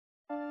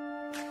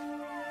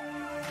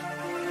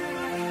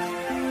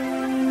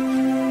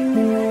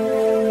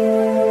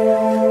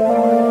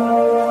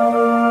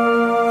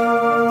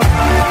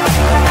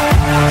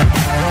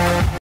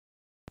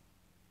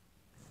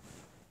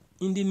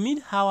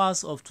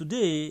hours of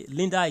today,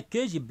 Linda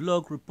Ikeji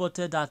blog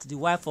reported that the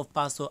wife of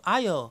Pastor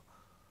Ayo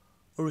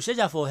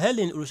Oritsejafor,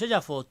 Helen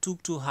Oritsejafor,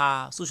 took to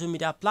her social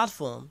media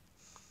platform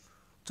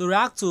to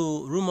react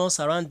to rumors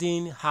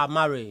surrounding her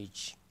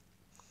marriage.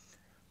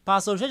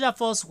 Pastor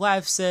Oritsejafor's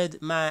wife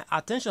said, "My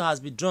attention has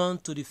been drawn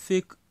to the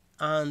fake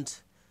and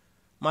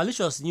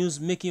malicious news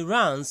making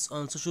rounds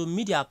on social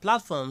media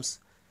platforms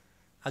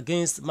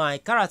against my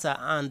character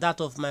and that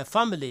of my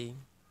family.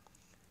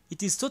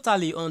 It is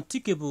totally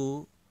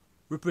unthinkable,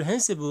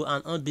 reprehensible,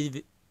 and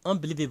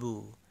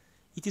unbelievable.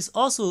 It is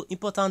also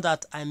important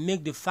that I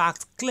make the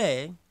fact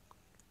clear.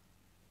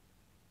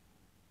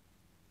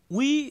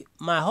 We,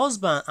 my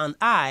husband and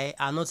I,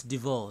 are not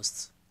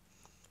divorced."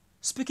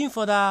 Speaking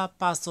further,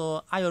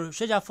 Pastor Ayo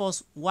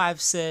Oritsejafor's wife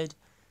said,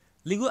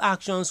 "Legal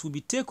actions will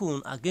be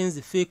taken against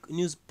the fake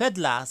news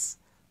peddlers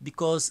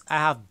because I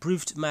have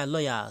briefed my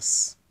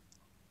lawyers."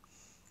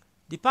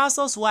 The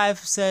pastor's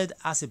wife said,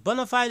 as a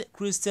bona fide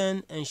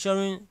Christian,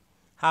 ensuring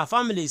her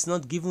family is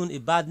not given a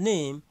bad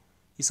name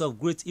is of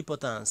great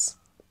importance.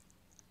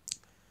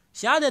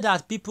 She added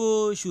that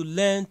people should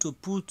learn to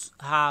put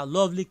her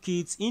lovely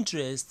kids'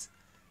 interests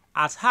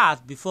at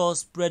heart before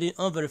spreading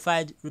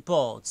unverified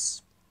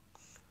reports.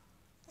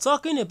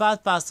 Talking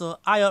about Pastor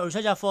Ayo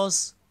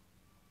Oritsejafor's,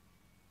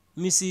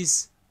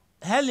 Mrs.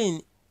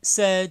 Helen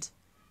said,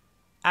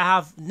 "I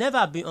have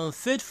never been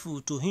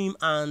unfaithful to him,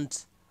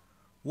 and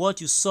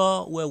what you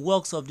saw were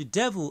works of the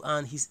devil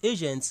and his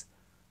agents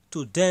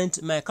to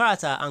dent my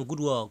character and good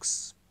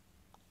works.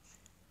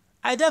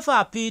 I therefore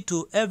appeal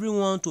to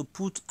everyone to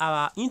put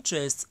our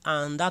interests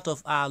and that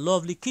of our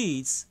lovely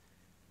kids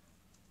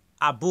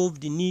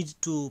above the need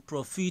to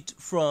profit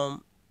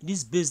from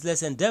this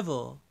baseless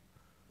endeavor.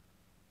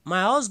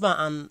 My husband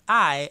and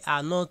I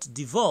are not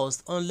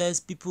divorced unless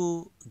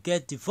people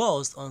get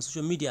divorced on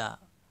social media,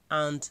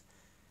 and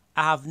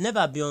I have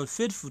never been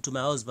unfaithful to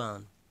my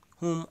husband,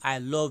 whom I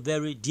love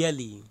very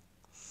dearly.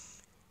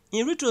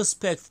 In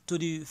retrospect to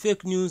the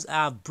fake news,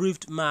 I have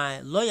briefed my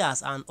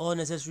lawyers and all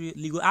necessary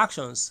legal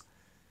actions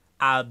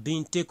are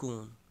being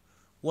taken.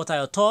 What are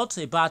your thoughts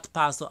about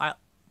Pastor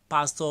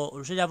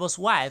Oritsejafor's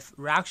wife's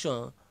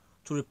reaction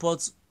to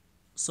reports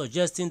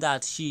suggesting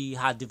that she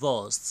had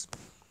divorced?"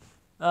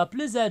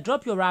 Please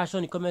drop your reaction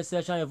in the comment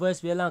section. Your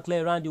voice will be loud and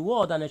clear around the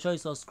world, and ensure you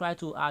subscribe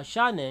to our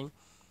channel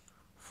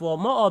for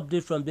more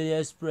updates from Daily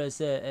Express.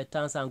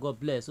 Thanks and God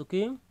bless.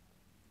 Okay.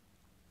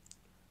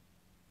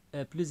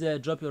 Please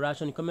drop your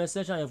reaction in the comment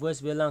section. Your voice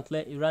will be loud and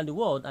clear around the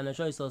world, and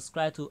ensure you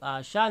subscribe to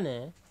our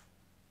channel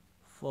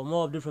for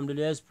more updates from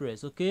Daily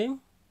Express. Okay.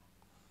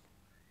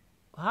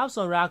 I have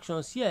some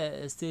reactions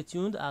here. Stay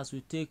tuned as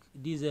we take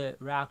these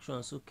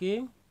reactions.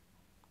 Okay.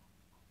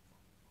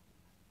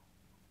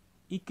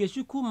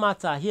 Ikechukwu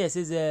matter here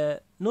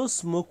says no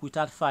smoke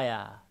without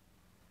fire.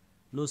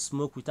 No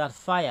smoke without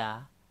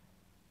fire.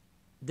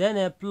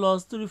 Then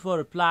plus 34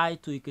 reply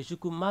to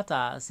Ikechukwu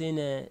matter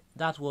saying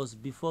that was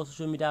before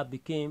social media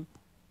became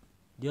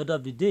the order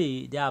of the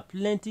day. There are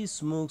plenty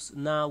smokes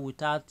now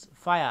without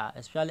fire,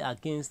 especially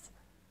against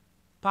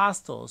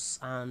pastors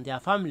and their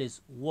families,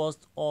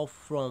 worst off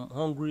from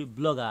hungry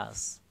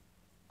bloggers.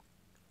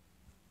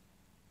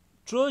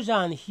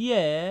 Trojan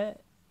here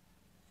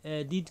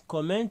did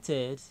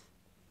commented,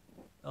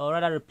 or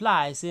rather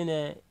reply,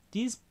 saying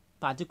this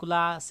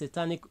particular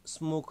satanic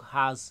smoke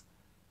has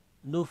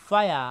no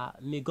fire.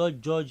 May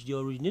God judge the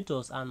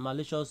originators and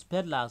malicious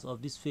peddlers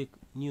of this fake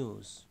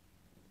news.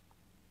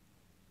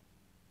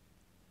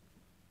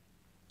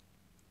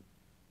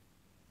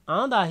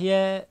 Another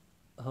here,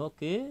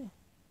 okay,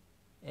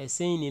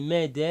 saying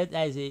amen there.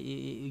 That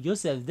is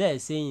Joseph there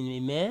saying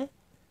amen.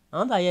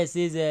 Another here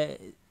says,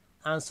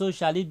 and so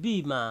shall it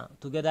be, man,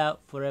 together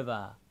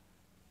forever.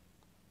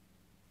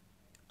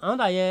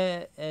 Another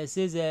here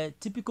says,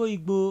 typical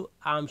Igbo,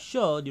 I'm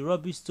sure the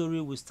rubbish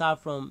story will start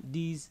from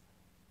these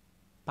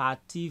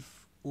Patif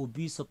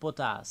Obi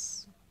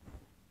supporters.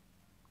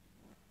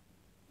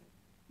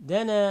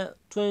 Then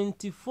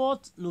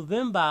 24th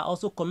November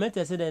also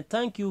commented saying,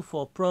 thank you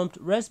for prompt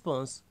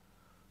response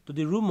to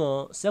the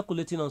rumor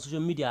circulating on social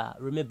media.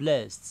 Remain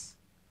blessed.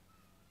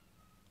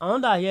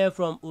 Another here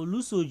from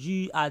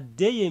Olusoji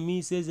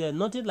Adeyemi says,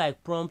 nothing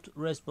like prompt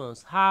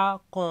response.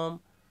 How come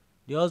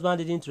the husband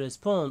didn't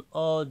respond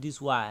all this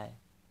while?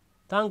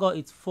 Thank God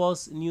it's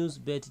false news,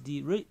 but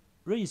the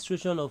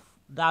registration of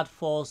that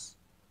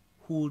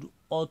falsehood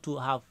ought to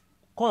have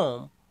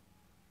come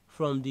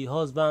from the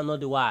husband,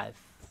 not the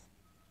wife.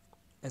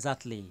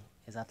 Exactly.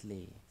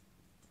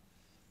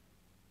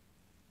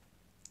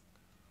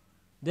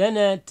 Then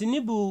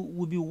Tinubu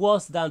will be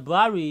worse than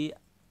Buhari.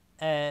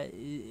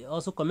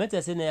 Also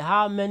commented saying,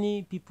 how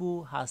many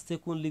people has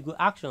taken legal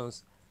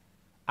actions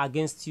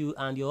against you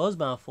and your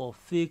husband for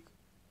fake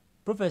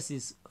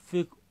prophecies,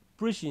 fake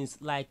preachings,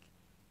 like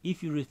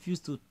if you refuse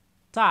to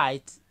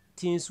tithe,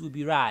 things will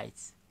be right,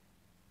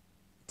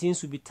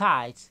 things will be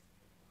tight.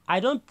 I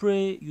don't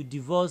pray you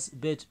divorce,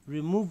 but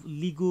remove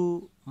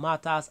legal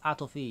matters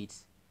out of it.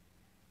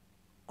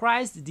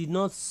 Christ did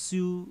not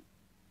sue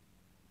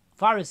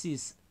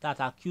Pharisees that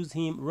accused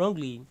him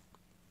wrongly.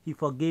 He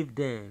forgave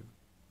them.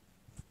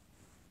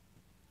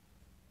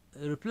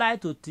 reply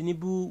to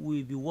Tinubu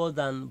will be worse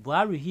than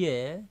Buhari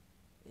here.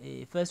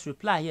 First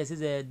reply here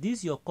says,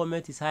 this your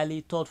comment is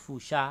highly thoughtful,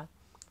 Sha.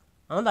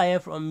 Another here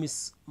from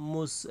Miss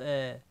Most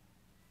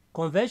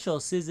Convention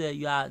says,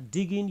 you are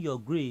digging your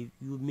grave.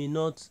 You may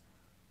not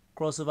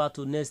cross over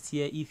to next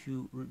year if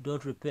you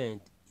don't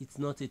repent. It's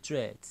not a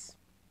threat.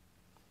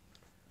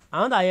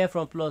 Another here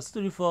from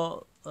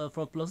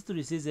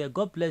 +34 says,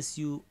 God bless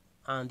you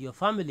and your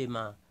family,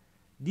 man.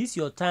 This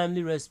your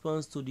timely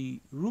response to the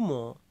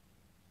rumor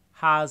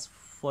has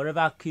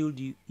forever killed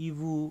the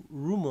evil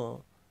rumor.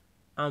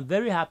 I'm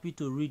very happy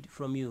to read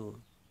from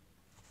you.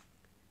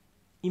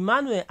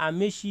 Emmanuel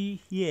Amechi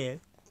here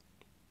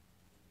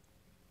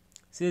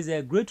says,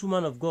 a great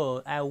woman of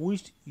God, I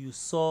wished you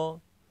saw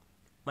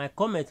my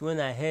comment when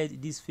I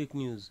heard this fake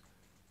news.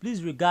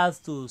 Please regards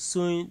to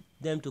suing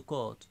them to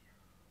court.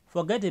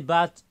 Forget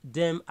about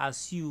them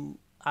as you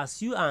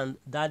and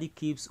daddy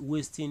keeps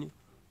wasting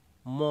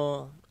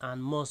more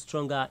and more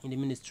stronger in the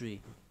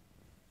ministry.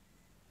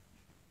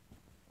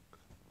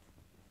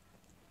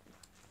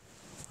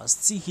 I'm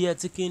still here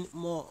taking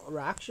more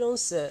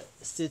reactions.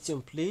 Stay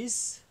tuned,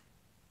 please.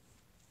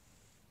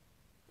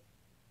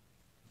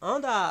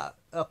 Another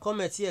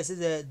comment here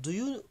says, do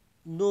you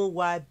know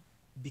why?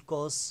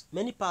 Because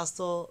many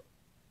pastors,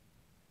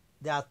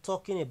 they are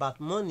talking about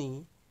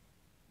money,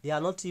 they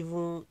are not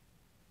even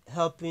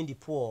helping the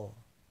poor.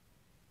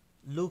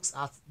 Looks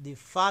at the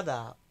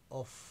father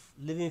of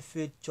Living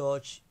Faith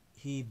Church,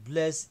 he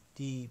blessed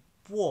the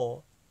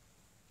poor.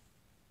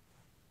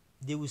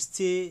 They will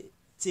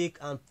take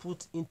and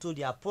put into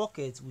their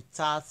pockets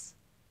without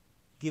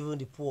giving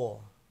the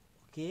poor.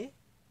 Okay.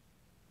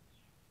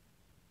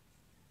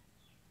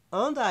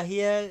 Under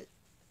here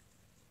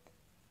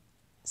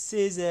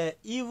says,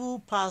 evil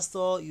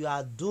pastor, you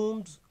are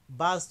doomed.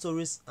 Bad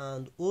stories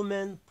and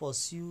women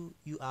pursue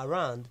you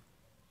around.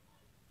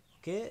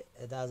 Okay,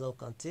 that's all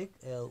can take.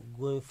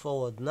 Going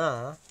forward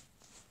now,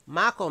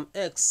 Malcolm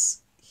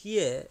X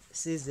here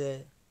says,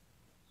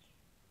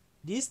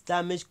 this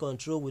damage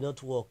control will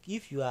not work.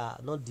 If you are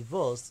not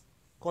divorced,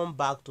 come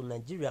back to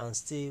Nigeria and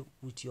stay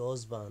with your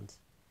husband.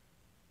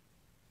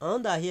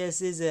 Under here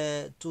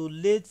says, too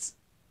late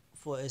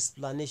for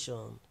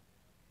explanation.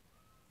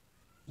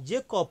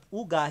 Jacob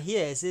Uga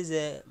here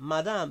says,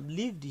 madam,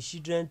 leave the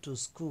children to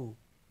school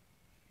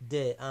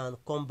there and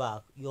come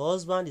back. Your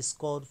husband is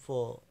called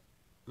for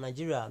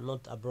Nigeria,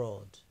 not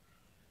abroad.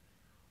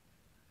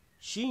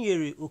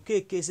 Shinyeri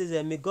Okeke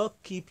says, may God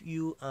keep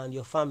you and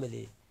your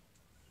family.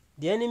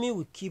 The enemy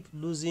will keep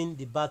losing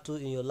the battle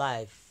in your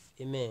life.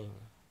 Amen.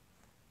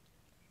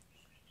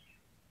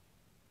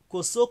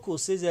 Kosoko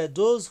says,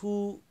 those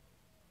who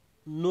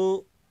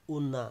know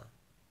Una,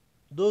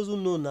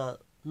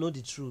 know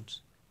the truth.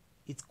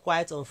 It's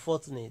quite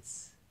unfortunate.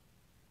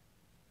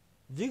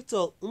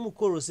 Victor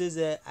Umukoro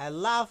says, I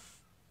laugh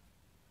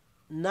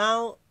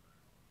now,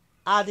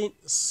 adding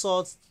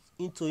salt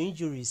into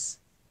injuries.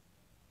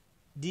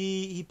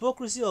 The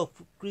hypocrisy of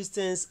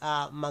Christians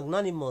are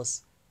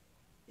magnanimous.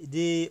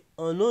 They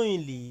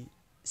unknowingly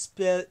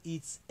spell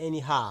it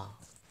anyhow.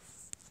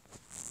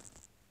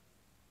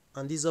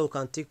 And this is all we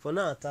can take for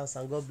now. Thanks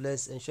and God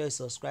bless. Ensure you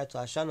subscribe to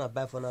our channel.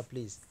 Bye for now,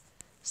 please.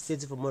 Stay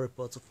tuned for more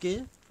reports,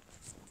 okay?